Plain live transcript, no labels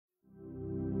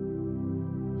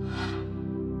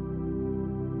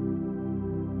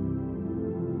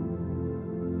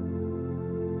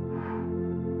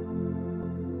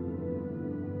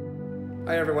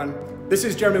Hi everyone, this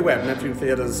is Jeremy Webb, Neptune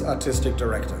Theatre's Artistic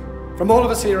Director. From all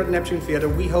of us here at Neptune Theatre,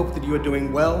 we hope that you are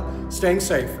doing well, staying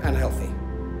safe and healthy.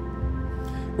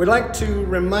 We'd like to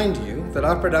remind you that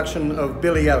our production of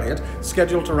Billy Elliot,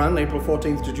 scheduled to run April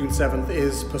 14th to June 7th,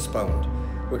 is postponed.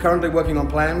 We're currently working on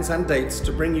plans and dates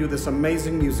to bring you this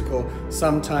amazing musical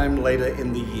sometime later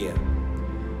in the year.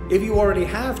 If you already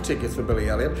have tickets for Billy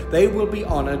Elliot, they will be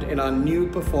honored in our new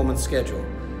performance schedule.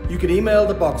 You can email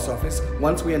the box office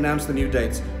once we announce the new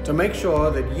dates to make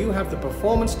sure that you have the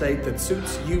performance date that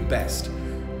suits you best.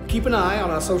 Keep an eye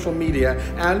on our social media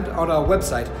and on our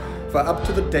website for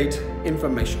up-to-the-date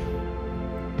information.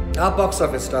 Our box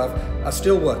office staff are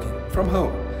still working from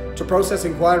home to process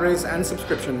inquiries and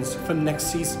subscriptions for next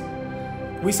season.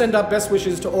 We send our best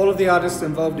wishes to all of the artists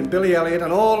involved in Billy Elliot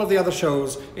and all of the other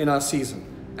shows in our season.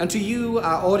 And to you,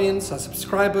 our audience, our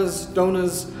subscribers,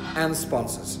 donors, and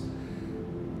sponsors.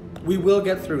 We will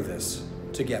get through this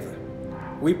together.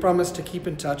 We promise to keep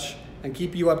in touch and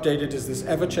keep you updated as this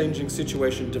ever-changing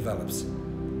situation develops.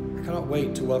 I cannot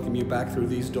wait to welcome you back through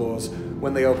these doors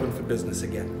when they open for business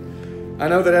again. I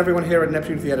know that everyone here at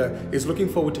Neptune Theatre is looking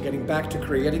forward to getting back to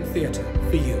creating theatre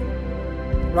for you.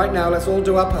 Right now, let's all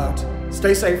do our part.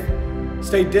 Stay safe,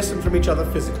 stay distant from each other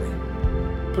physically.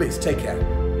 Please take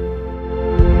care.